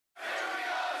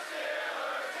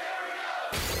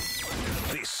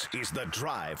This is The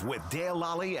Drive with Dale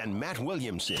Lally and Matt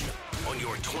Williamson on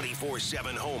your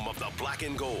 24/7 home of the black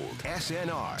and gold.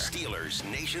 SNR, Steelers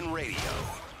Nation Radio.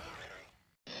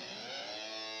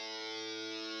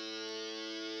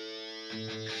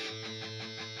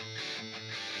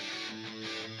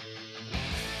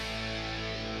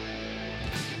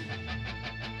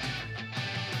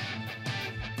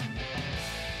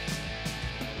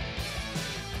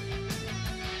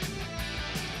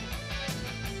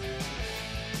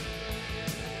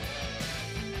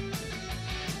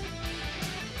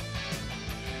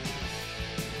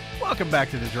 Welcome back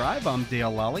to The Drive. I'm Dale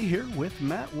Lally here with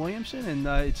Matt Williamson, and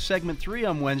it's segment 3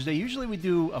 on Wednesday. Usually we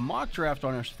do a mock draft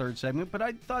on our third segment, but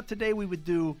I thought today we would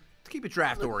do... Let's keep it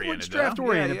draft-oriented. It's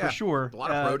draft-oriented for sure. A lot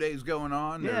of pro days going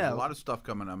on. There's a lot of stuff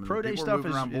coming up. Pro day stuff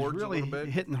is really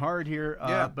hitting hard here.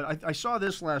 But I saw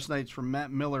this last night. It's from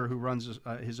Matt Miller, who runs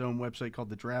his own website called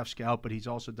The Draft Scout, but he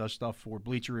also does stuff for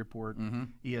Bleacher Report,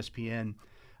 ESPN.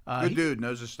 Good dude,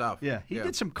 knows his stuff. Yeah, he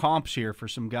did some comps here for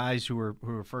some guys who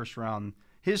were first-round...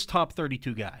 His top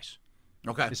 32 guys,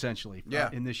 essentially,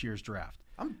 in this year's draft.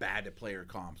 I'm bad at player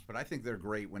comps, but I think they're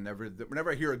great. Whenever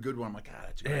I hear a good one, I'm like,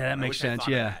 that's great. Yeah, that makes sense.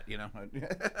 That, you know.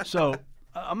 So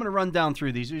I'm going to run down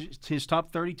through these. His top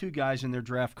 32 guys in their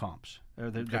draft comps, or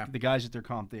the guys that they're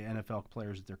the NFL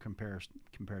players that they're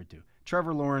compared to.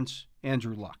 Trevor Lawrence,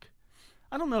 Andrew Luck.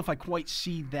 I don't know if I quite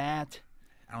see that.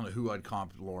 I don't know who I'd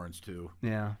comp Lawrence to.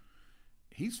 Yeah,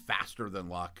 he's faster than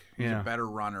Luck. He's a better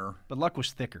runner, but Luck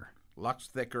was thicker. Luck's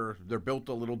thicker. They're built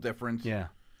a little different. Yeah.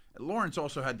 Lawrence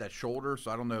also had that shoulder,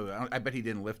 so I don't know. I bet he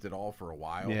didn't lift it all for a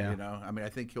while. Yeah. You know, I mean, I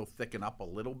think he'll thicken up a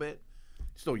little bit.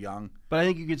 Still young. But I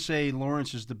think you could say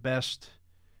Lawrence is the best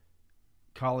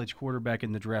college quarterback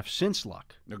in the draft since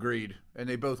Luck. Agreed. And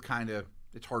they both kind of.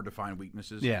 It's hard to find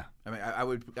weaknesses. Yeah. I mean,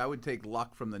 I would take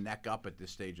Luck from the neck up at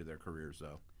this stage of their careers,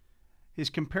 though. His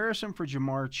comparison for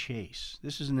Jamar Chase.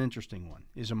 This is an interesting one.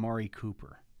 Is Amari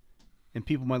Cooper. And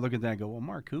people might look at that and go, well,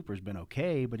 Mark Cooper's been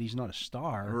okay, but he's not a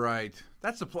star. Right.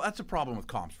 That's a problem with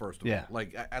comps, first of all. Yeah.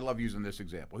 Like, I love using this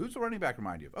example. Who's the running back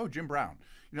remind you of? Oh, Jim Brown.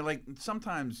 You know, like,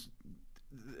 sometimes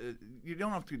they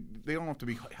don't have to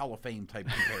be Hall of Fame type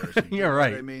comparisons. Yeah, right.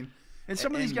 You know what I mean? And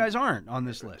some of these guys aren't on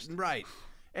this list. Right.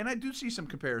 And I do see some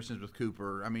comparisons with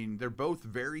Cooper. I mean, they're both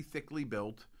very thickly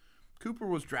built. Cooper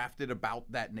was drafted about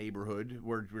that neighborhood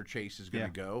where Chase is going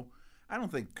to go. I don't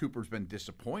think Cooper's been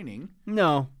disappointing.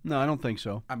 No, I don't think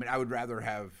so. I mean, I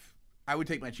would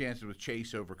take my chances with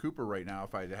Chase over Cooper right now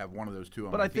if I had to have one of those two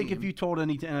on But my I think team. if you told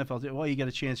any NFL team, well, you got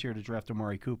a chance here to draft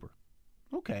Amari Cooper.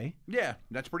 Okay. Yeah,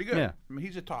 that's pretty good. Yeah. I mean,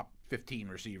 he's a top 15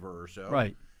 receiver or so.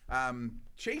 Right.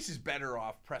 Chase is better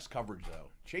off press coverage, though.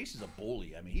 Chase is a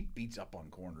bully. I mean, he beats up on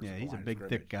corners. Yeah, he's a big,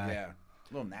 thick guy. Yeah,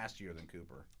 a little nastier than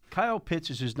Cooper. Kyle Pitts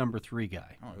is his number 3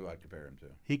 guy. I don't know who I'd compare him to.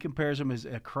 He compares him as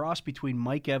a cross between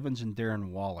Mike Evans and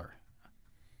Darren Waller.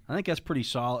 I think that's pretty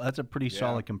solid. That's a pretty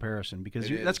solid comparison because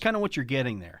that's kind of what you're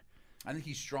getting there. I think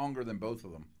he's stronger than both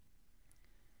of them,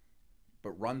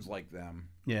 but runs like them.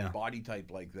 Yeah. Body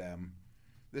type like them.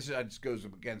 This just goes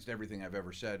against everything I've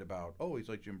ever said about, he's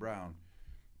like Jim Brown.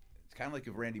 It's kind of like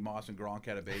if Randy Moss and Gronk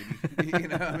had a baby. You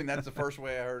know, I mean, that's the first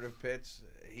way I heard of Pitts.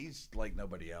 He's like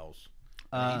nobody else.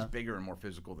 He's bigger and more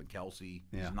physical than Kelsey.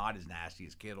 Yeah. He's not as nasty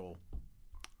as Kittle.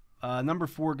 Number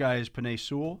 4 guy is Penei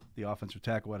Sewell, the offensive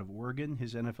tackle out of Oregon.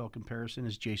 His NFL comparison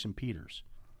is Jason Peters.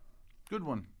 Good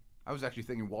one. I was actually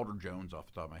thinking Walter Jones off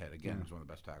the top of my head. Again, he's one of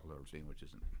the best tackles I've ever seen, which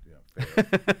isn't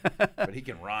fair. But he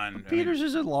can run. Peters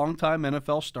is a long-time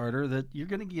NFL starter that you're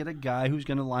going to get a guy who's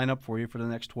going to line up for you for the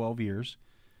next 12 years.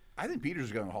 I think Peters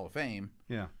is going to the Hall of Fame.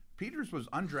 Yeah. Peters was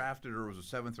undrafted or was a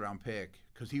 7th-round pick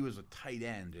because he was a tight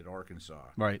end at Arkansas.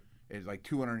 Right. It's like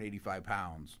 285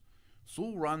 pounds.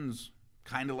 Sewell runs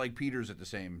kind of like Peters at the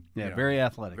same. Yeah, very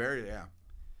athletic.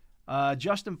 Yeah.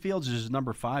 Justin Fields is his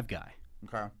number 5 guy.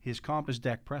 Okay. His comp is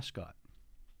Dak Prescott.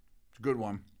 It's a good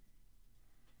one.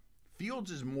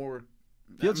 Fields is more.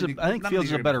 I think Fields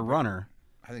is a better runner.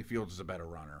 I think Fields is a better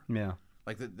runner. Yeah.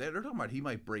 Like they're talking about he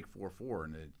might break 4.4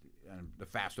 in the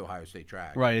fast Ohio State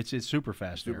track. Right, it's super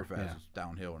fast. Super fast. Yeah. It's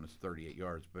downhill and it's 38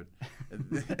 yards. But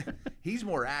he's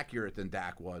more accurate than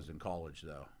Dak was in college,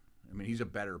 though. I mean, he's a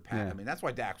better pass. Yeah. I mean, that's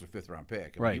why Dak's a 5th-round pick. I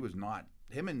mean, right. He was not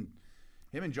him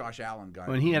and Josh Allen got.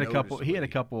 Well, he had a couple. He had a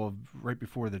couple of right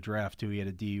before the draft too. He had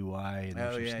a DUI, and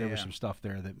there was some stuff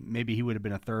there that maybe he would have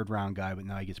been a 3rd-round guy, but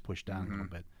now he gets pushed down a little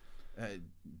bit.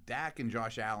 Dak and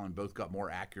Josh Allen both got more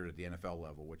accurate at the NFL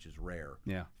level, which is rare.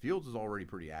 Yeah. Fields is already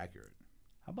pretty accurate.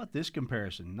 How about this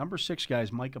comparison? Number 6 guy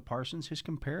is Micah Parsons. His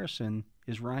comparison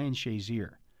is Ryan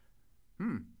Shazier.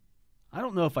 I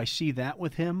don't know if I see that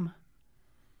with him,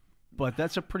 But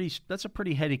that's a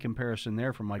pretty heady comparison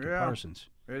there from Micah Parsons.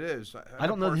 It is. I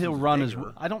don't know that he'll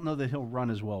run I don't know that he'll run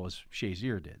as well as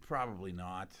Shazier did. Probably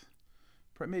not.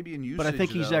 Maybe in usage. But I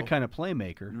think he's that kind of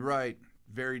playmaker. Right.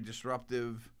 Very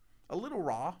disruptive. A little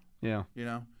raw. Yeah. You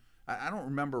know, I don't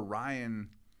remember Ryan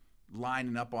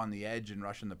lining up on the edge and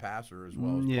rushing the passer as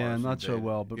well as Parsons not so did,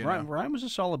 well. But Ryan was a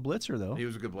solid blitzer, though. He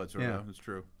was a good blitzer, though. That's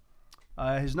true.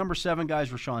 His number 7 guy is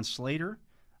Rashawn Slater,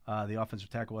 the offensive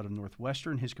tackle out of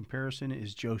Northwestern. His comparison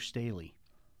is Joe Staley.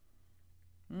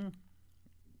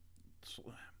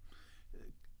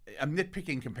 I'm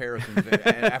nitpicking comparisons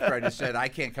after I just said I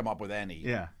can't come up with any.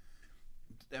 Yeah.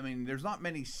 I mean, there's not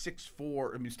many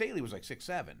 6'4". I mean, Staley was like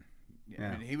 6'7".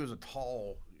 Yeah. I mean, he was a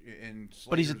tall and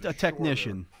but he's a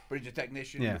technician. But he's a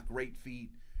technician with great feet.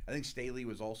 I think Staley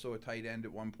was also a tight end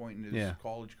at one point in his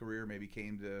college career. Maybe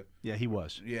came to he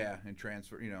was. Yeah, and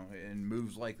transfer. And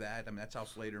moves like that. I mean, that's how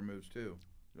Slater moves too.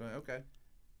 Okay.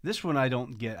 This one I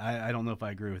don't get. I don't know if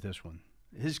I agree with this one.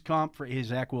 His comp for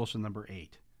Zach Wilson, number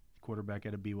 8, quarterback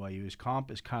out of BYU. His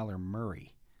comp is Kyler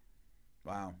Murray.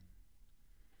 Wow.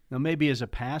 Now maybe as a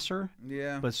passer,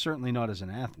 but certainly not as an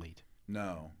athlete.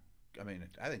 No. I mean,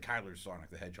 I think Kyler's Sonic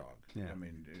the Hedgehog. Yeah. I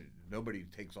mean, nobody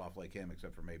takes off like him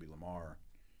except for maybe Lamar.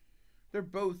 They're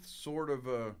both sort of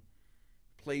a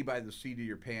play by the seat of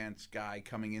your pants guy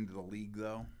coming into the league,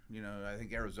 though. I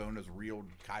think Arizona's reeled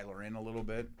Kyler in a little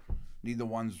bit. Neither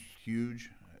one's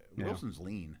huge. Wilson's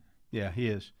lean. Yeah, he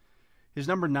is. His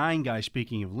number 9 guy,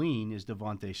 speaking of lean, is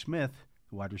Devontae Smith,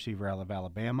 the wide receiver out of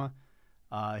Alabama.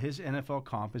 His NFL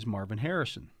comp is Marvin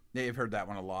Harrison. Yeah, you've heard that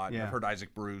one a lot. Yeah. I've heard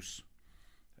Isaac Bruce.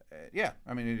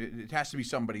 I mean, it has to be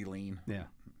somebody lean. Yeah.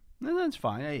 No, that's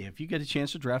fine. Hey, if you get a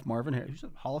chance to draft Marvin Harrison, he's a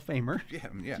Hall of Famer.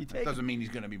 Yeah. That doesn't mean he's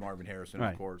going to be Marvin Harrison,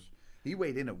 of course. He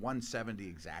weighed in at 170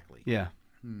 exactly. Yeah.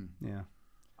 Yeah.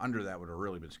 Under that would have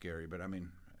really been scary, but I mean,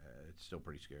 it's still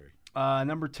pretty scary.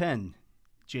 Number 10,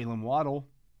 Jalen Waddle,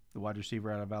 the wide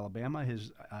receiver out of Alabama.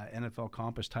 His NFL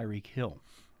comp is Tyreek Hill.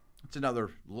 It's another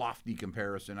lofty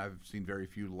comparison. I've seen very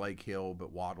few like Hill,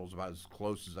 but Waddle's about as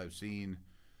close as I've seen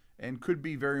and could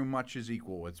be very much as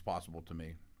equal. It's possible to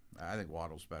me. I think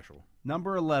Waddle's special.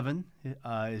 Number 11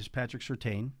 is Patrick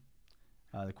Surtain,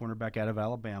 the cornerback out of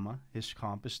Alabama. His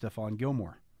comp is Stephon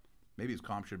Gilmore. Maybe his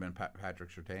comp should have been Patrick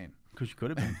Surtain. Because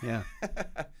could have been, yeah.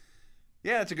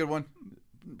 Yeah, that's a good one.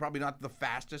 Probably not the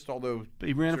fastest, although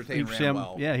he ran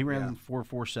well. Yeah, he ran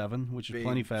 4.47, which is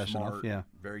plenty fast smart, enough. Yeah,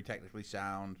 very technically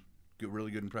sound.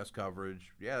 Really good in press coverage.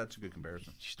 Yeah, that's a good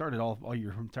comparison. She started all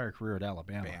your entire career at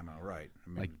Alabama. Right. I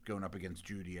mean, going up against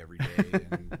Judy every day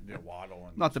and Waddle.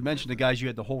 And not to mention the guys you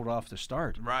had to hold off to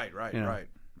start. Right. Absolutely.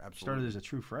 Started as a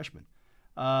true freshman.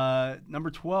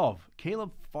 Number 12,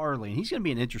 Caleb Farley. And he's going to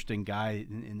be an interesting guy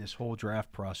in this whole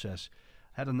draft process.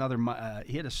 He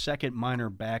had a second minor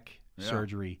back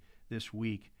surgery this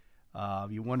week.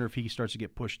 You wonder if he starts to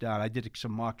get pushed out. I did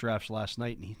some mock drafts last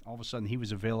night, and all of a sudden he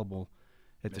was available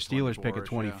at the Steelers pick at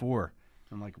 24.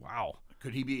 Yeah. I'm like, wow.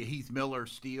 Could he be a Heath Miller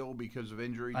steal because of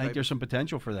injury? I think there's some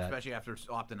potential for that. Especially after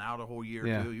opting out a whole year,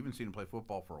 too. You've been seeing him play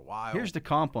football for a while. Here's the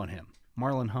comp on him,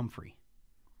 Marlon Humphrey.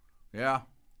 Yeah.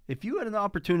 If you had an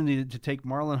opportunity to take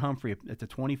Marlon Humphrey at the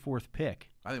 24th pick.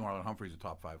 I think Marlon Humphrey's a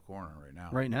top 5 corner right now.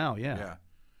 Right now, yeah. Yeah.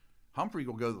 Humphrey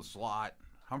will go to the slot.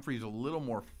 Humphrey's a little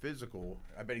more physical.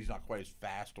 I bet he's not quite as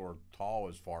fast or tall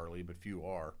as Farley, but few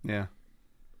are. Yeah.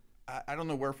 I don't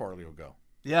know where Farley will go.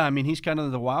 Yeah, I mean he's kind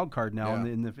of the wild card now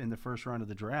in the first round of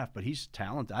the draft, but he's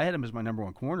talented. I had him as my number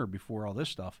 1 corner before all this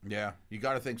stuff. Yeah, you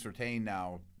got to think Surtain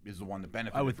now is the one that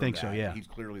benefits. I would think so. Yeah, he's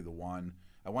clearly the one.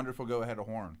 I wonder if he'll go ahead of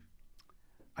Horn.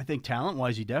 I think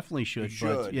talent-wise, he definitely should. He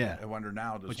should. But, yeah, I wonder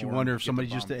now. But you wonder if somebody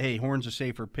just Horn's a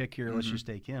safer pick here. Let's just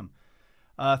take him.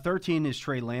 13 is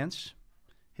Trey Lance.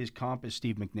 His comp is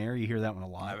Steve McNair. You hear that one a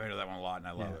lot. I've heard that one a lot, and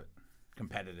I love it.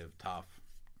 Competitive, tough,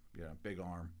 big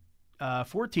arm.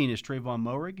 14 is Trayvon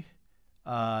Moehrig.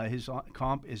 His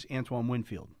comp is Antoine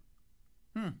Winfield.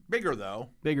 Bigger though.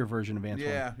 Bigger version of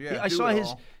Antoine. Yeah. I saw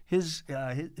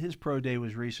his pro day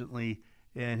was recently,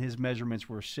 and his measurements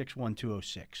were 6'1",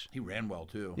 206. He ran well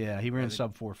too. Yeah, he ran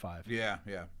sub 4.5. Yeah.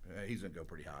 He's gonna go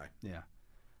pretty high. Yeah.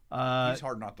 It's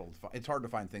hard to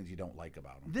find things you don't like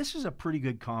about him. This is a pretty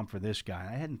good comp for this guy.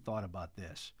 I hadn't thought about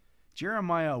this.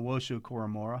 Jeremiah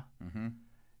Owusu-Koramoah. Mm-hmm.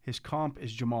 His comp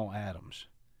is Jamal Adams.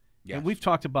 Yes. And we've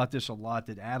talked about this a lot,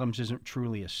 that Adams isn't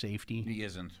truly a safety. He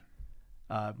isn't.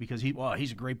 Because he's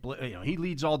a great he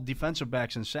leads all defensive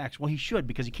backs in sacks. Well, he should,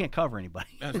 because he can't cover anybody.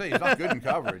 I say he's not good in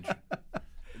coverage.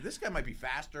 This guy might be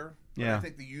faster. But yeah. I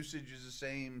think the usage is the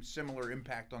same, similar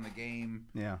impact on the game.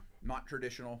 Yeah. Not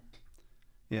traditional.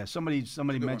 Yeah, somebody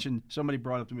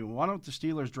brought up to me, well, why don't the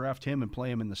Steelers draft him and play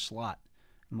him in the slot?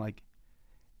 I'm like,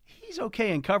 he's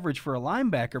okay in coverage for a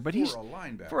linebacker, but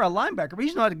for a linebacker, but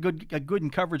he's not a good in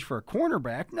coverage for a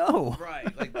cornerback. No. Right.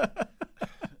 Like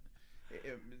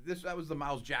that was the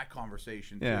Miles Jack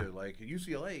conversation too. Yeah. Like at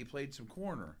UCLA, he played some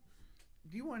corner.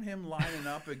 Do you want him lining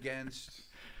up against?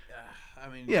 I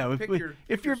mean, yeah.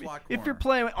 If you're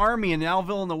playing Army and Al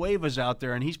Villanueva's out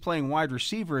there and he's playing wide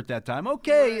receiver at that time,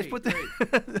 okay, right, put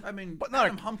the. I mean, but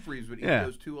Adam Humphries would eat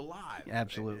those two alive.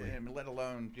 Absolutely. And let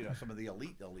alone some of the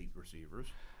elite receivers.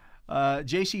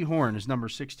 J.C. Horn is number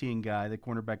 16 guy, the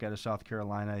cornerback out of South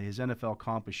Carolina. His NFL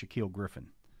comp is Shaquille Griffin.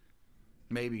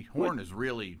 Maybe Horn is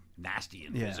really nasty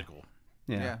and physical.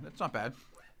 Yeah, that's not bad.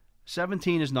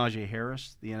 17 is Najee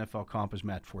Harris. The NFL comp is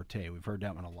Matt Forte. We've heard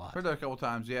that one a lot. Heard that a couple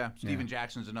times, yeah. Steven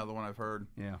Jackson's another one I've heard.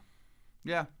 Yeah.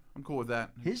 Yeah, I'm cool with that.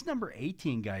 His number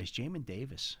 18 guy is Jamin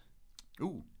Davis.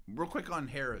 Ooh, real quick on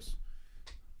Harris.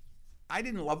 I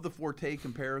didn't love the Forte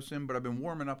comparison, but I've been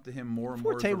warming up to him more and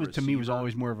more. Forte to me was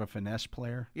always more of a finesse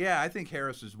player. Yeah, I think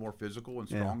Harris is more physical and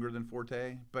stronger than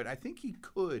Forte, but I think he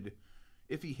could,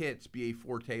 if he hits, be a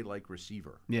Forte-like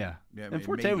receiver. Yeah. And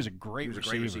Forte was a great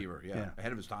receiver. He was a great receiver, yeah.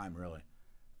 Ahead of his time, really.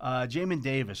 Jamin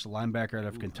Davis, a linebacker out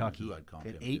of Kentucky,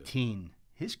 at 18. To.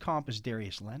 His comp is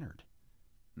Darius Leonard.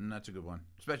 That's a good one,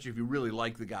 especially if you really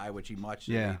like the guy, which he much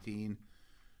at 18.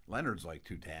 Leonard's like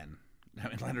 210. I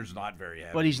mean, Leonard's not very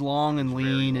heavy. But he's long and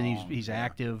lean, and he's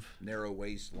active. Narrow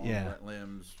waist, long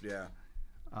limbs,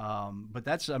 but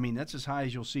that's as high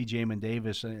as you'll see Jamin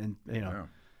Davis, and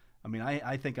I mean,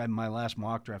 I think my last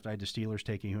mock draft, I had the Steelers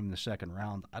taking him in the second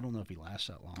round. I don't know if he lasts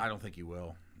that long. I don't think he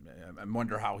will. I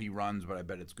wonder how he runs, but I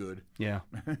bet it's good. Yeah.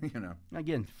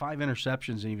 Again, 5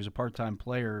 interceptions, and he was a part-time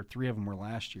player. 3 of them were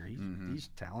last year. He's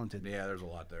talented. Yeah, there's a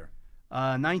lot there.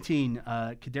 19,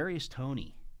 Kadarius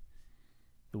Toney,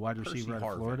 the wide receiver out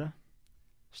of Florida.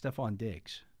 Stephon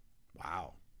Diggs.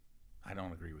 Wow. I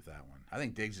don't agree with that one. I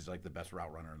think Diggs is like the best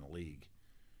route runner in the league.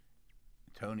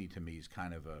 Toney, to me, is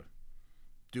kind of a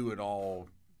do-it-all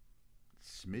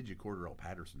smidge of Cordell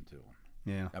Patterson to him.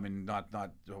 Yeah. I mean, not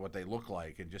what they look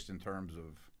like, and just in terms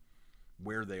of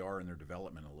where they are in their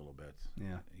development a little bit.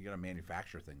 Yeah. You got to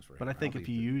manufacture things for him. But I think if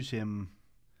you use him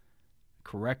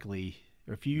correctly,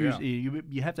 or if you use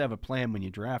you have to have a plan when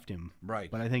you draft him. Right.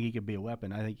 But I think he could be a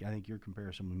weapon. I think your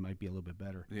comparison might be a little bit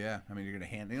better. Yeah. I mean, you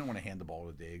don't want to hand the ball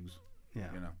to Diggs. Yeah.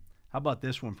 How about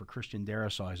this one for Christian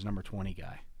Darrisaw, his number 20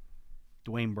 guy,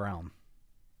 Dwayne Brown.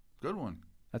 Good one.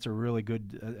 That's a really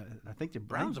good. I think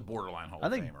Brown's a borderline Hall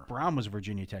of Famer. I think Brown was a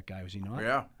Virginia Tech guy, was he not?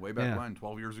 Yeah, way back when,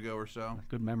 12 years ago or so.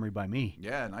 Good memory by me.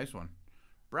 Yeah, nice one.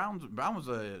 Brown was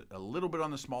a little bit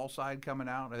on the small side coming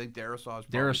out. I think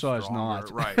Darrisaw is not.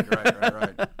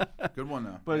 Right. Good one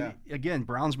though. But again,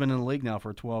 Brown's been in the league now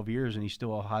for 12 years, and he's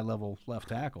still a high-level left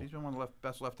tackle. He's been one of the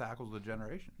best left tackles of the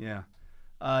generation. Yeah.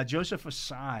 Joseph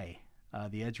Asai,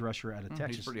 the edge rusher out of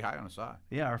Texas. He's pretty high on Asai.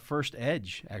 Yeah, our first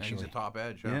edge actually. He's a top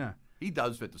edge. Yeah. He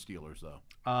does fit the Steelers, though.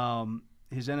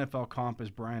 His NFL comp is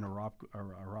Brian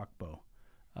Arakpo.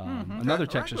 Another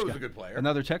Texas guy. A good player.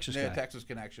 Another Texas guy. Yeah, Texas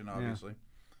connection, obviously.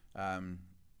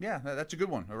 That's a good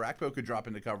one. Arakpo could drop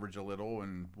into coverage a little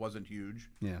and wasn't huge.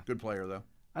 Yeah. Good player, though.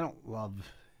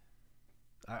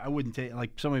 I wouldn't take,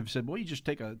 like somebody said, well, you just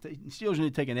Steelers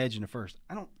need to take an edge in the first.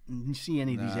 I don't see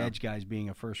any of these edge guys being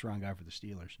a first-round guy for the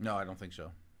Steelers. No, I don't think so.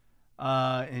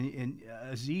 And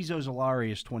Azeez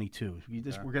Ojulari is 22.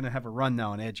 We're going to have a run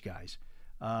now on edge guys.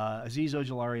 Azeez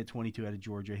Ojulari at 22 out of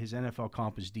Georgia. His NFL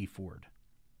comp is D Ford.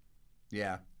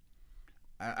 Yeah.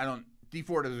 I don't – D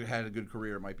Ford has had a good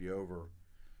career. It might be over.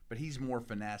 But he's more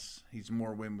finesse. He's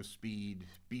more win with speed,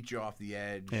 beat you off the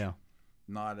edge. Yeah.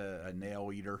 Not a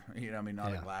nail eater.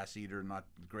 Not a glass eater, not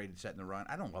great at setting the run.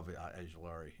 I don't love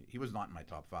Ojulari. He was not in my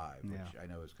top 5, which I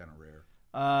know is kind of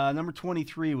rare. Number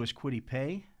 23 was Kwity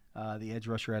Paye. The edge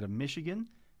rusher out of Michigan.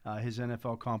 His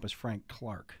NFL comp is Frank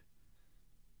Clark.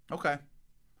 Okay.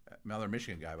 Another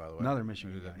Michigan guy, by the way. Another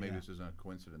Michigan guy. Maybe this isn't a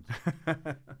coincidence.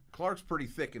 Clark's pretty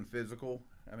thick and physical.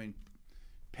 I mean,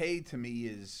 Paye to me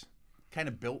is kind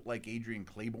of built like Adrian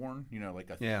Claiborne, like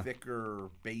a thicker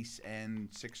base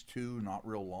end, 6'2", not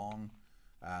real long,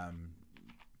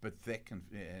 but thick.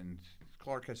 And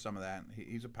Clark has some of that.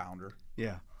 He's a pounder.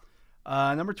 Yeah.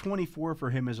 Number 24 for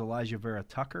him is Elijah Vera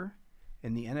Tucker.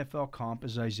 And the NFL comp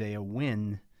is Isaiah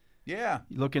Wynn. Yeah.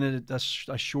 Looking at a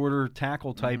shorter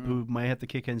tackle type who might have to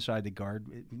kick inside the guard.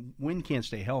 Wynn can't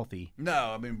stay healthy.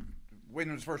 No, I mean,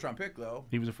 Wynn was a first-round pick, though.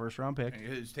 He was a first-round pick. And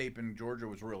his tape in Georgia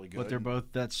was really good. But they're both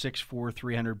that 6'4",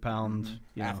 300-pound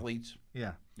athletes.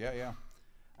 Yeah. Yeah.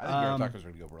 I think Vera Tucker's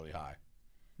going to go really high.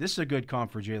 This is a good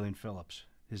comp for Jalen Phillips,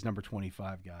 his number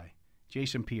 25 guy.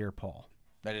 Jason Pierre-Paul.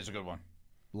 That is a good one.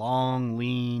 Long,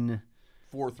 lean.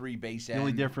 4.3 base The end.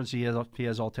 only difference, he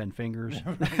has all 10 fingers.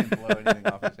 He didn't blow anything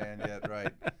off his hand yet,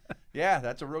 right? Yeah,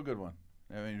 that's a real good one.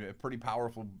 I mean, a pretty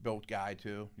powerful built guy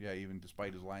too. Yeah, even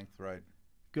despite his length, right?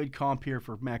 Good comp here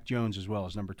for Mac Jones as well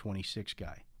as number 26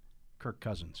 guy, Kirk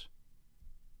Cousins.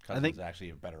 Cousins is actually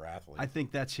a better athlete. I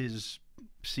think that's his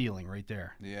ceiling right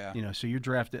there. Yeah. You know, so you're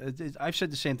drafted. I've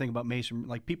said the same thing about Mason.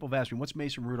 Like, people have asked me, what's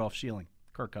Mason Rudolph's ceiling?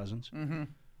 Kirk Cousins. Mm-hmm.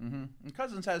 Mm-hmm. And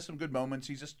Cousins has some good moments.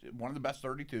 He's just one of the best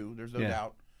 32. There's no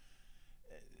doubt.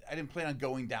 I didn't plan on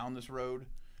going down this road,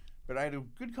 but I had a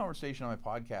good conversation on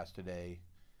my podcast today.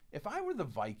 If I were the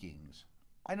Vikings,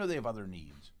 I know they have other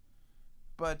needs,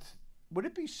 but would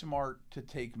it be smart to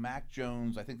take Mac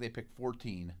Jones? I think they picked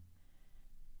 14.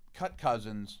 Cut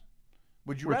Cousins.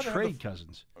 Would you or rather trade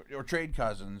Cousins? Or trade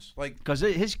Cousins? Like, because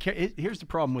here's the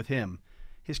problem with him.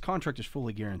 His contract is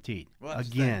fully guaranteed. Well,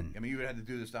 again, I mean, you would have to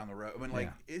do this down the road. I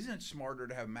mean, isn't it smarter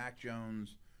to have Mac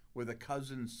Jones with a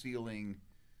Cousins ceiling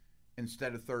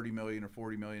instead of $30 million or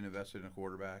 $40 million invested in a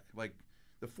quarterback? Like,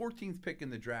 the 14th pick in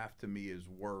the draft to me is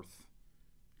worth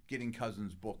getting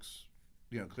Cousins' books,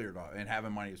 cleared off and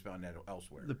having money to spend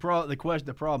elsewhere. The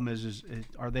problem is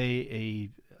are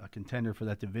they a contender for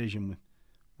that division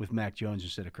with Mac Jones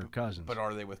instead of Kirk Cousins? But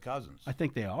are they with Cousins? I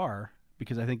think they are,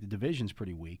 because I think the division's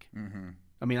pretty weak. Mm-hmm.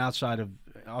 I mean, outside of,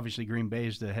 obviously, Green Bay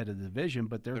is the head of the division,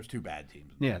 but there's two bad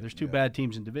teams. There's two bad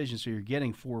teams in division, so you're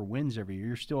getting 4 wins every year.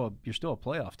 You're still a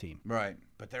playoff team. Right,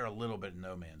 but they're a little bit in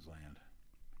no man's land.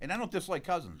 And I don't dislike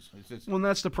Cousins. Well,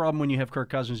 that's the problem when you have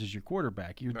Kirk Cousins as your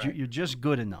quarterback. You're just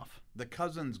good enough. The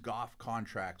Cousins Goff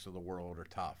contracts of the world are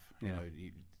tough.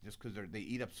 Just because they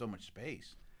eat up so much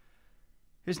space.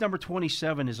 His number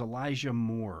 27 is Elijah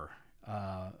Moore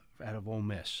out of Ole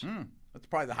Miss. That's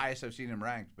probably the highest I've seen him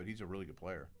ranked, but he's a really good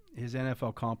player. His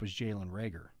NFL comp is Jalen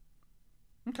Reagor.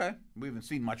 Okay. We haven't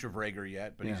seen much of Reagor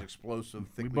yet, but he's explosive.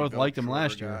 We both liked him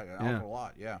last year. An awful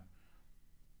lot, yeah.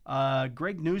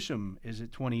 Greg Newsome is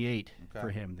at 28 for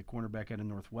him, the cornerback out of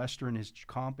Northwestern. His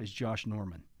comp is Josh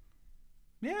Norman.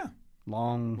 Yeah.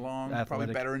 Long, athletic.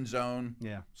 Probably better in zone.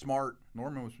 Yeah. Smart.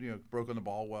 Norman was, broke on the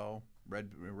ball well, read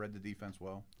the defense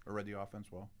well, or read the offense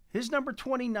well. His number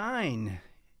 29,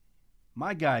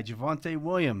 my guy, Javonte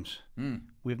Williams.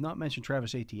 We have not mentioned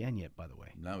Travis Etienne yet, by the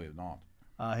way. No, we have not.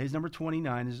 His number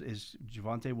 29 is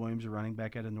Javonte Williams, a running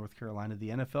back out of North Carolina. The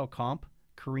NFL comp,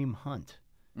 Kareem Hunt.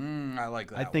 I like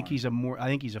that. I think he's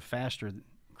a faster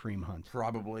Kareem Hunt.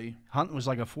 Probably. Hunt was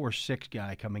like a 4.6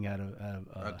 guy coming out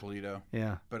of Toledo.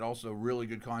 Yeah. But also really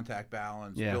good contact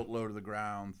balance, built low to the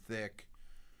ground, thick,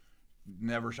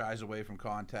 never shies away from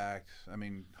contact. I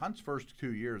mean, Hunt's first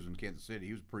 2 years in Kansas City,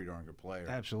 he was a pretty darn good player.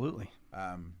 Absolutely.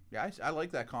 I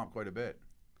like that comp quite a bit.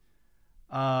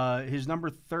 His number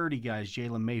 30 guy is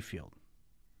Jalen Mayfield.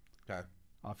 Okay.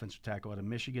 Offensive tackle out of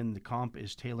Michigan. The comp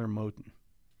is Taylor Moton.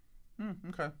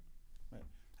 Okay.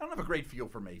 I don't have a great feel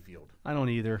for Mayfield. I don't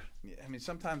either. I mean,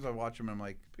 sometimes I watch him and I'm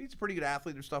like, he's a pretty good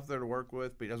athlete. There's stuff there to work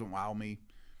with, but he doesn't wow me.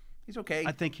 He's okay.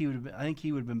 I think he would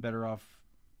have been better off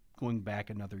going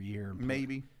back another year.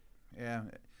 Maybe. Yeah.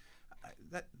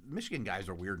 That Michigan guys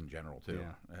are weird in general too.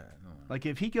 Yeah. Like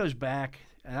if he goes back,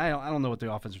 and I don't know what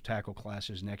the offensive tackle class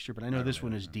is next year, but I know this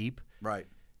one is deep. Right.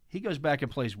 He goes back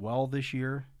and plays well this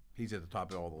year. He's at the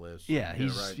top of all the lists. Yeah,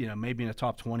 he's maybe in a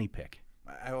top 20 pick.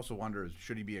 I also wonder,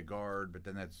 should he be a guard? But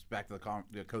then that's back to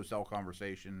the Cosell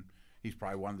conversation. He's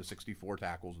probably one of the 64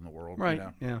 tackles in the world. Right,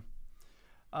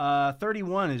 yeah.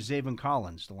 31 is Zaven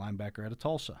Collins, the linebacker out of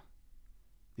Tulsa.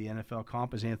 The NFL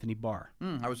comp is Anthony Barr.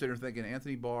 I was sitting there thinking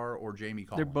Anthony Barr or Jamie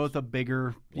Collins. They're both a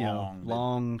bigger,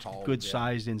 long, tall,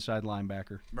 good-sized inside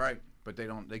linebacker. Right, but they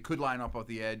don't. They could line up off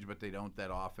the edge, but they don't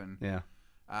that often. Yeah.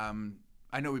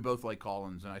 I know we both like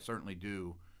Collins, and I certainly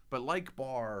do. But like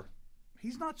Barr,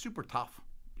 he's not super tough.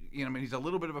 I mean, he's a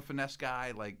little bit of a finesse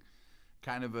guy, like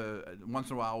kind of a once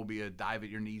in a while will be a dive at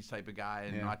your knees type of guy,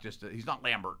 and not just he's not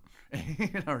Lambert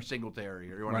or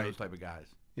Singletary or one of those type of guys.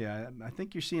 Yeah, I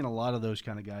think you're seeing a lot of those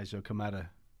kind of guys that come out of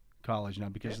college now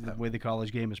because of the way the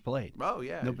college game is played. Oh,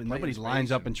 yeah. Nobody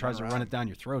lines up and tries to run it down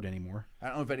your throat anymore. I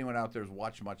don't know if anyone out there has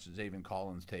watched much Zaven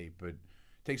Collins tape, but it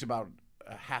takes about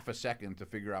a half a second to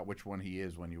figure out which one he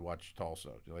is when you watch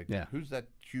Tulsa. You're like, who's that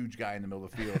huge guy in the middle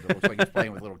of the field that looks like he's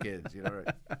playing with little kids?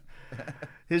 Right?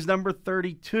 His number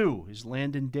 32 is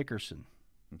Landon Dickerson.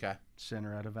 Okay.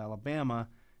 Center out of Alabama.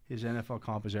 His NFL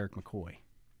comp is Eric McCoy.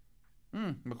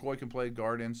 McCoy can play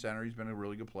guard and center. He's been a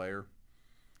really good player.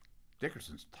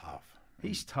 Dickerson's tough.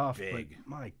 He's tough, big. But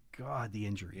my God, the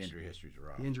injuries. The injury history's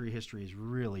rough. The injury history is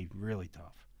really, really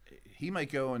tough. He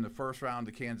might go in the first round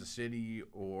to Kansas City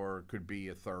or could be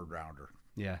a third rounder.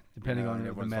 Yeah, depending on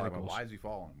the medicals. Why is he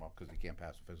falling? Well, because he can't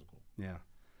pass a physical. Yeah.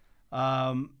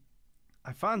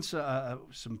 I found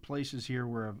some places here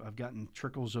where I've gotten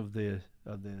trickles of the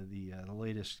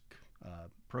latest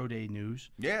Pro Day news.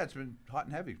 Yeah, it's been hot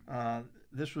and heavy.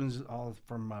 This one's all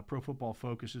from Pro Football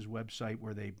Focus's website,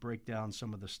 where they break down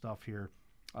some of the stuff here.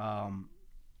 And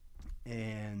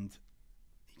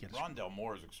Rondell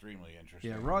Moore is extremely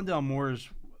interesting. Yeah, Rondell Moore's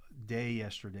day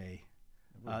yesterday.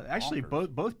 Actually,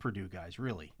 both Purdue guys,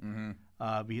 really. Mm-hmm.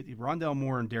 Rondell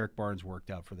Moore and Derek Barnes worked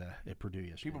out at Purdue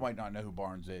yesterday. People might not know who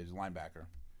Barnes is, linebacker.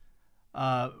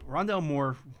 Rondell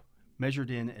Moore measured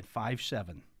in at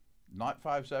 5'7". Not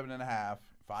 5'7.5".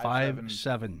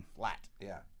 5'7". Flat.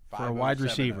 Yeah. For a wide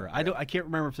receiver. I can't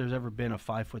remember if there's ever been a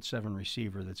 5'7"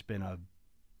 receiver that's been a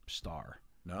star.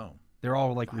 No. They're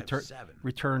all like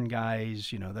return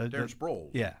guys, you know. Darren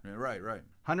Sproles. Yeah. Right.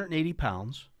 180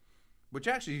 pounds. Which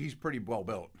actually, he's pretty well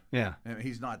built. Yeah. I mean,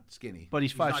 he's not skinny. But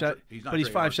he's 5'7", but he's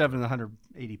 5'7",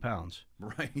 180 pounds.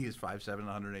 Right. He is 5'7",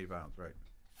 180 pounds. Right.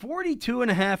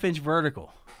 42.5-inch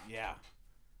vertical. Yeah.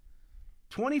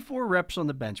 24 reps on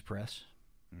the bench press.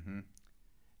 Mm-hmm.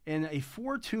 And a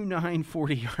 4.29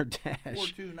 40-yard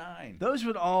dash. 4.29. Those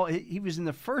would all. He was in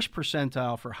the first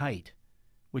percentile for height,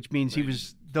 which means he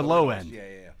was the low end.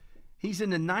 Yeah. He's in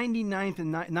the 98th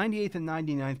and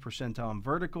 99th percentile in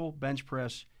vertical, bench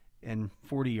press, and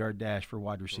 40-yard dash for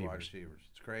wide receivers.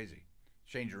 It's crazy.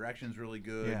 Change direction's really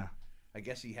good. Yeah. I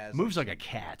guess he has moves like a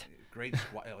cat. Great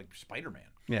like Spider-Man.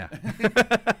 Yeah.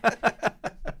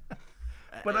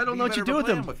 But I don't know what you do with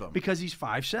him because he's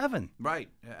 5'7". Right.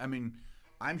 I mean,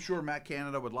 I'm sure Matt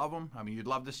Canada would love him. I mean, you'd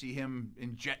love to see him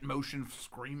in jet motion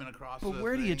screaming across But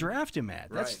where do you draft him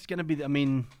at? That's right. going to be, I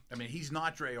mean, he's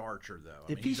not Dre Archer,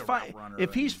 though. If he's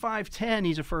 5'10",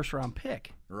 he's a first-round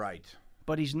pick. Right.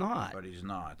 But he's not.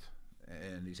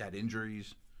 And he's had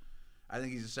injuries. I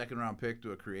think he's a second-round pick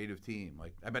to a creative team.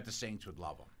 Like, I bet the Saints would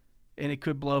love him. And it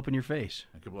could blow up in your face.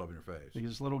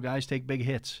 Because little guys take big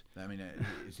hits. I mean,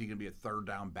 is he going to be a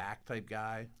third-down back type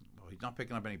guy? Well, he's not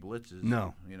picking up any blitzes.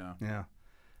 No. You know? Yeah.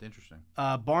 Interesting.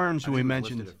 Barnes, who we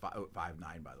mentioned. Listed at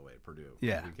 5'9", by the way, at Purdue.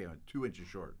 Yeah. He came in 2 inches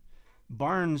short.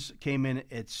 Barnes came in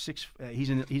at 6. He's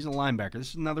a linebacker. This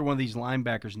is another one of these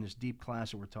linebackers in this deep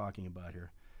class that we're talking about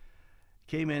here.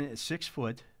 Came in at 6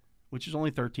 foot, which is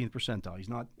only 13th percentile. He's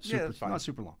not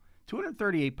super long.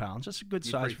 238 pounds. That's a good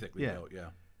size. Pretty thickly built,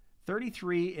 yeah.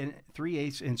 33 and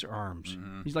 3/8 inch arms.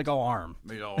 Mm-hmm. He's like all arm.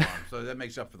 So that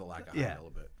makes up for the lack of height a little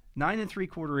bit. 9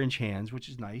 3/4 inch hands, which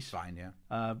is nice. Fine, yeah.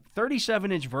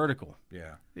 37-inch vertical.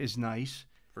 Yeah. Is nice.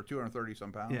 For 230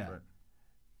 some pounds. Yeah. Right?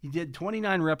 He did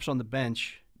 29 reps on the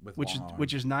bench, which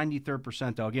is 93rd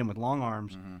percentile again with long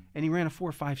arms, and he ran a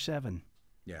 4.57.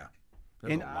 Yeah.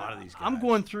 There's a lot of these guys. I'm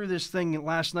going through this thing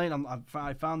last night.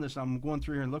 I found this. I'm going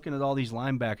through here and looking at all these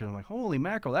linebackers. I'm like, holy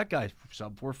mackerel, that guy's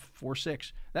sub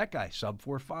 4.6. That guy sub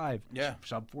 4.5. Yeah.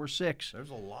 Sub 4.6.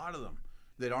 There's a lot of them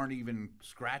that aren't even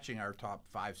scratching our top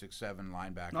 5, 6, 7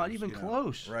 linebackers. Not even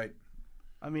close. Right.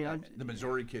 I mean, the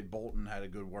Missouri kid Bolton had a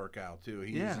good workout too.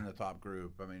 He's in the top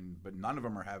group. I mean, but none of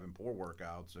them are having poor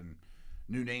workouts, and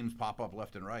new names pop up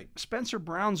left and right. Spencer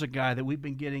Brown's a guy that we've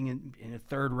been getting in a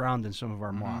third round in some of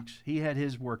our mocks. He had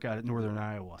his workout at Northern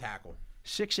Iowa. Tackle.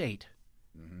 6'8",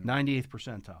 98th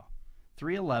percentile.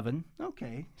 3'11".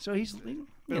 Okay, so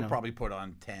He'll probably put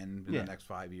on 10 in the next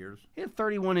 5 years. He had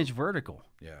 31-inch vertical.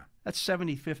 Yeah. That's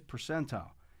 75th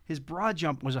percentile. His broad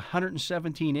jump was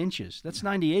 117 inches. That's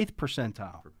 98th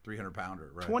percentile. For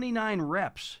 300-pounder, right. 29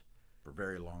 reps. For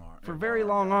very long arms. For very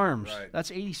long arms. Right.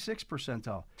 That's 86th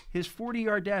percentile. His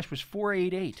 40-yard dash was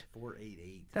 4.88.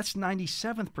 4.88. That's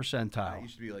 97th percentile. That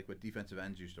used to be like what defensive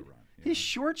ends used to run. His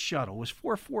short shuttle was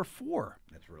 4.44.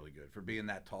 That's really good. For being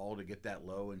that tall to get that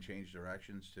low and change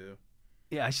directions, too.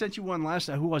 Yeah, I sent you one last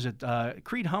night. Who was it?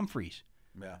 Creed Humphreys.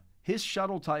 Yeah. His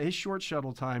short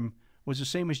shuttle time was the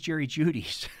same as Jerry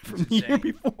Judy's from the year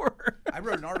before. I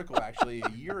wrote an article actually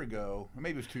a year ago, or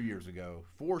maybe it was 2 years ago,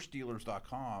 for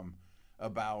Steelers.com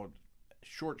about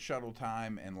short shuttle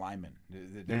time and linemen.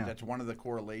 That's one of the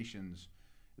correlations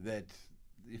that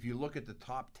if you look at the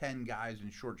top 10 guys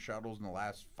in short shuttles in the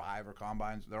last 5 or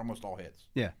combines, they're almost all hits.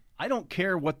 Yeah. I don't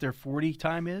care what their 40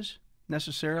 time is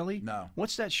necessarily. No.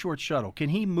 What's that short shuttle? Can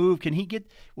he move? Can he get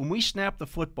when we snap the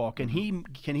football, can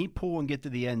he pull and get to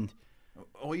the end?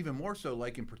 Oh, even more so,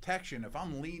 like in protection, if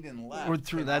I'm leaning left, or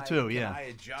through that too, can I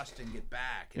adjust and get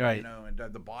back? And, right. And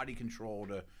the body control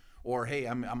to, or hey,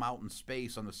 I'm out in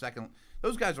space on the second.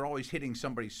 Those guys are always hitting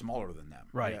somebody smaller than them.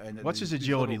 Right. Yeah, and what's his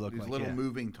agility look like? These little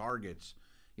moving targets.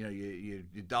 You know, you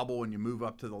double and you move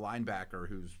up to the linebacker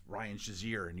who's Ryan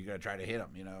Shazier, and you got to try to hit him.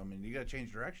 You know, I mean, you got to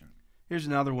change direction. Here's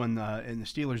another one, and the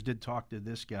Steelers did talk to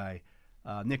this guy,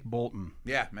 Nick Bolton.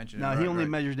 Yeah, mentioned. Now he only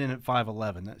measured in at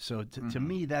 5'11". So to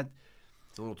me that.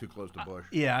 It's a little too close to Bush.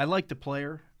 Yeah, I like the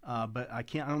player, but I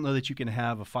don't know that you can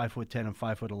have a 5'10" and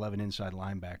 5'11" inside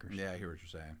linebackers. Yeah, I hear what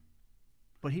you're saying.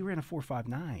 But he ran a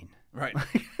 4.59. Right.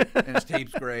 And his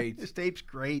tape's great. His tape's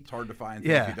great. It's hard to find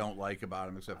things you don't like about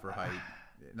him except for height.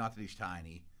 Not that he's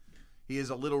tiny. He is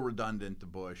a little redundant to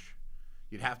Bush.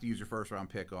 You'd have to use your first-round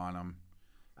pick on him.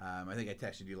 I think I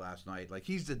texted you last night. Like,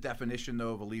 he's the definition,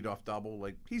 though, of a leadoff double.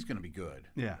 Like, he's going to be good.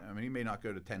 Yeah. I mean, he may not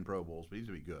go to 10 Pro Bowls, but he's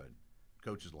going to be good.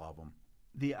 Coaches love him.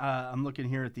 I'm looking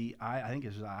here at I think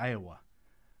it's Iowa.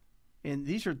 And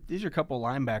these are a couple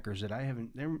of linebackers that I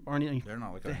haven't. They're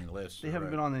not like on any lists. They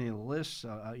haven't been on any lists.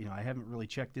 I haven't really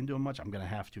checked into them much. I'm going to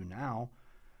have to now.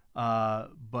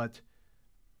 But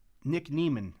Nick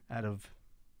Neiman out of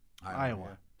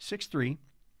Iowa, 6'3",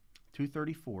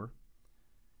 234,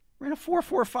 ran a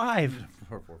 4.45.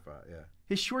 4.45, yeah.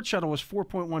 His short shuttle was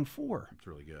 4.14. That's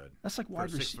really good. That's like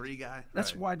wide receiver. 6'3" guy.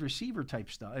 That's wide receiver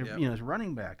type stuff. Yep. As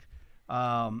running back.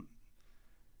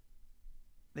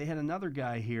 They had another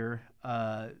guy here.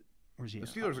 Where's he? The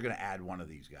Steelers are going to add one of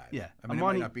these guys. Yeah. I mean, it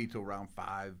might not be till round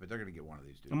 5, but they're going to get one of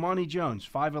these dudes. Amani Jones,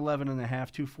 5'11 and a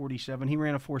half, 247. He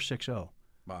ran a 4.60.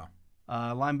 Wow.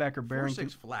 Linebacker Barrington.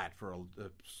 4.6 flat for a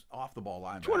off-the-ball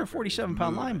linebacker.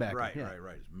 247-pound linebacker. Right, yeah.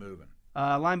 right. He's moving.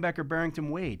 Linebacker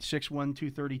Barrington Wade, 6'1",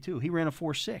 232. He ran a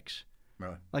 4.6.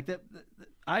 Really? Like that, the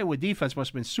Iowa defense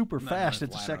must have been super fast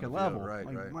at the second field. level. Right,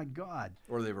 right. My God.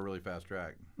 Or they have a really fast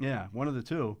track. Yeah, one of the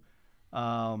two.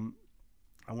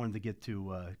 I wanted to get to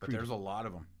But Creed. there's a lot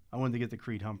of them. I wanted to get the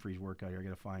Creed Humphreys workout here. I got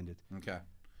to find it. Okay.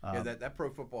 Yeah, that Pro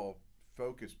Football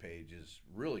Focus page is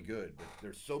really good, but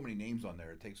there's so many names on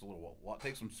there. It takes a little while. It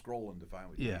takes some scrolling to find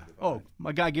what you need to find. Oh,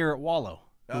 my guy Garrett Wallow,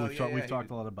 who Oh, we've talked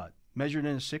a lot about. Measured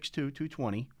in a 6'2",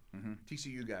 220. Mm-hmm.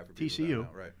 TCU guy for TCU. people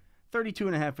that know, right?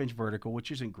 32.5-inch vertical,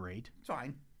 which isn't great. It's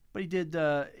fine. But he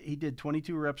did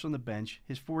 22 reps on the bench.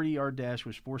 His 40-yard dash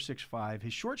was 4.65.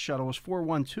 His short shuttle was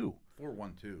 4.12.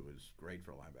 4.12 is great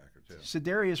for a linebacker too.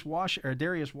 Darius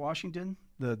Washington,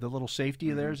 the little safety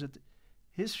of theirs,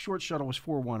 his short shuttle was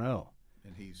 4.10.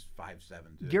 And he's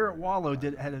 5'7" too. Garrett Wallow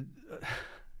had a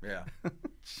yeah,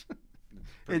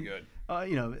 pretty good.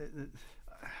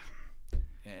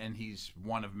 And he's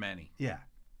one of many. Yeah,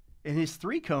 and his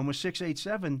 3-cone was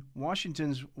 6.87.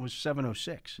 Washington's was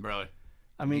 7.06. Really?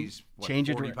 I mean, he's, what,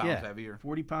 change 40 pounds heavier?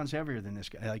 40 pounds heavier than this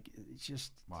guy. Like, it's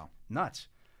just nuts.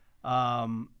 I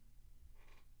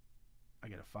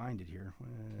got to find it here.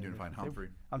 You're going to find Humphrey?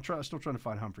 I'm still trying to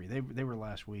find Humphrey. They were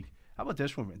last week. How about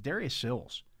this one? Darius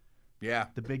Sills. Yeah.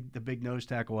 The big nose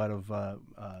tackle out of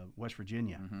West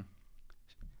Virginia. Mm-hmm.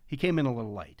 He came in a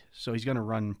little light, so he's going to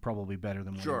run probably better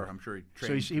than Sure, I'm sure he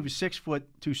So he was 6 foot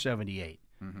 278.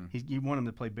 Mm-hmm. You want him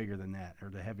to play bigger than that or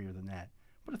the heavier than that.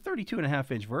 But a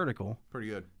 32.5-inch vertical. Pretty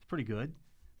good. It's pretty good.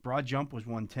 Broad jump was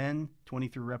 110,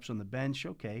 23 reps on the bench.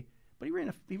 Okay. But he ran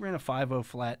a 5.0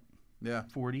 flat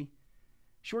 40.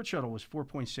 Short shuttle was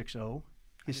 4.60.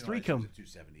 His 3-cone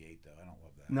 278 though. I don't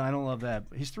love that. No, I don't love that.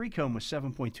 His 3-cone was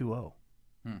 7.20.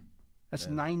 That's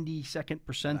 92nd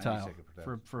percentile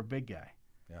for a big guy.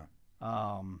 Yeah.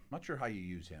 Not sure how you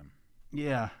use him.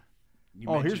 Yeah.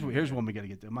 Here's one we got to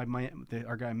get to.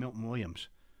 Our guy Milton Williams.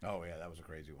 Oh yeah, that was a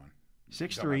crazy one.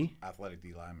 6'3", athletic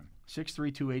D lineman.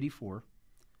 6'3", 284.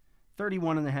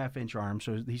 31.5-inch arm,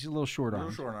 so he's a little short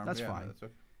arm. That's fine. That's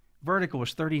okay. Vertical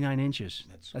was 39 inches.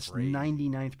 That's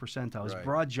 99th percentile. His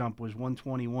broad jump was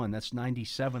 121. That's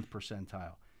 97th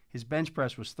percentile. His bench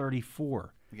press was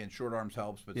 34. Again, short arms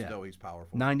helps, but still he's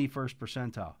powerful. 91st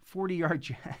percentile. 40-yard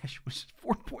dash was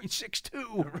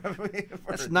 4.62.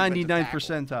 That's 99th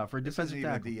percentile for a defensive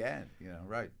tackle. At the end,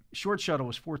 right. Short shuttle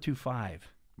was 4.25.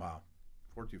 Wow.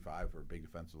 4.25 for a big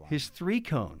defensive line. His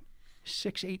 3-cone,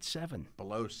 6.87.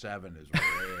 Below 7 is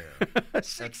rare.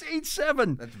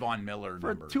 6.87. That's Von Miller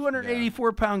for numbers. A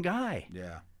 284-pound guy.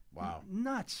 Yeah. Wow.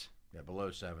 Nuts. Yeah, below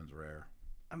 7's rare.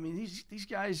 I mean, these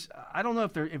guys. I don't know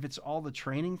if it's all the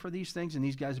training for these things, and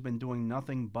these guys have been doing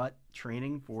nothing but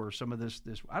training for some of this.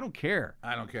 I don't care.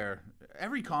 I don't care.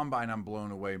 Every combine, I'm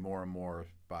blown away more and more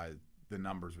by the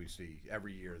numbers we see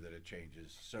every year that it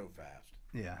changes so fast.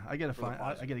 Yeah, I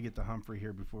gotta get to Humphrey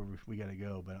here before we gotta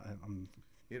go. But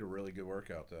he had a really good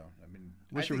workout, though. I mean,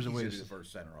 I think he's the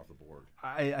first center off the board.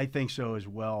 I think so as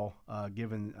well.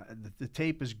 Given the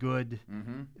tape is good,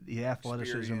 the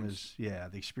athleticism is the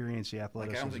experience, the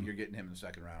athleticism. I don't think you're getting him in the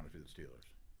second round if you're the Steelers.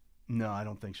 No, I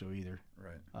don't think so either.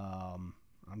 Right.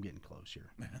 I'm getting close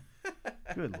here.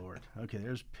 Good Lord. Okay,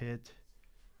 there's Pitt.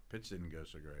 Pitts didn't go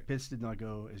so great. Pitts did not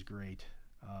go as great.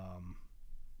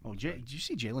 Did you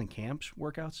see Jalen Camp's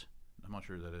workouts? I'm not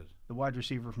sure who that is. The wide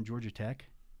receiver from Georgia Tech.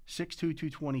 6'2",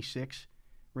 226,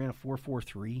 ran a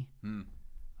 4.43.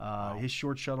 Wow. His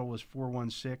short shuttle was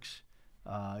 4.16.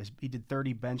 He did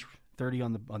 30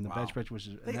 on the bench press, which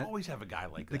is they always have a guy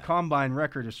like that. The combine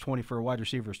record is 20 for a wide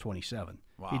receiver is 27.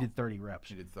 Wow. He did 30 reps.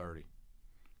 He did 30.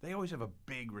 They always have a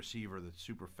big receiver that's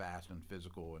super fast and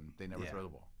physical, and they never throw the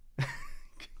ball.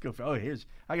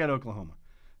 I got Oklahoma.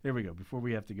 There we go. Before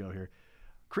we have to go here,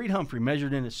 Creed Humphrey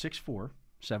measured in at 6'4",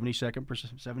 72nd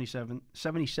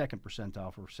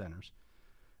percentile for centers,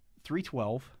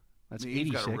 312. That's 86.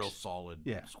 He's got a real solid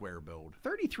square build.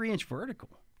 33-inch vertical.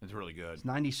 It's really good. It's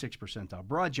 96 percentile.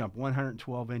 Broad jump,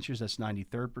 112 inches. That's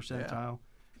 93rd percentile.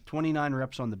 29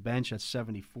 reps on the bench. That's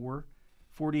 74.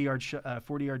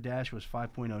 40-yard dash was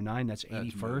 5.09. That's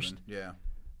 81st. Yeah.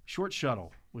 Short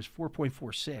shuttle was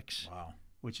 4.46. Wow.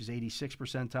 Which is 86th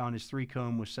percentile, and his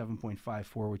three-cone was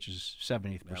 7.54, which is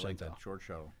 70th percentile. I like that short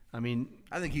shuttle. I mean,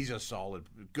 I think he's a solid.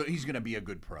 He's going to be a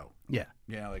good pro. Yeah.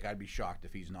 Yeah, like I'd be shocked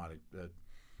if he's not a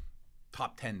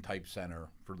top 10 type center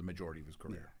for the majority of his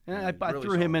career. Yeah. And I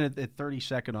threw him in at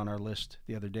 32nd on our list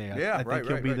the other day. I think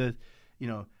he'll be the,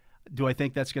 do I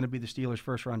think that's going to be the Steelers'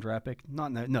 first-round draft pick? No.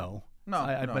 No.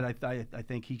 But I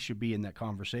think he should be in that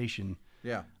conversation.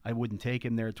 Yeah. I wouldn't take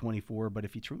him there at 24, but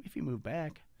if you move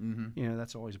back,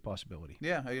 that's always a possibility.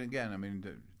 Yeah. Again, I mean,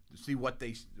 to see what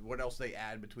else they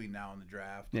add between now and the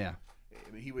draft. Yeah.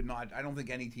 He would not. I don't think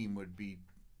any team would be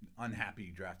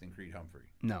unhappy drafting Creed Humphrey.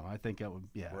 No, I think that would.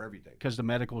 Yeah. Wherever you take. Because the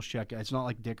medicals check. It's not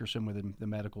like Dickerson with the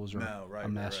medicals are a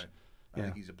mess. Right. I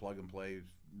think he's a plug and play,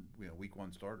 week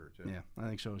one starter too. Yeah, I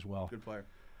think so as well. Good player.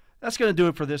 That's going to do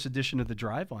it for this edition of The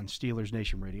Drive on Steelers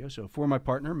Nation Radio. So for my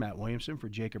partner, Matt Williamson, for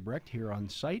Jacob Recht here on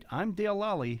site, I'm Dale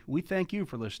Lally. We thank you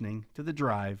for listening to The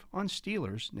Drive on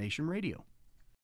Steelers Nation Radio.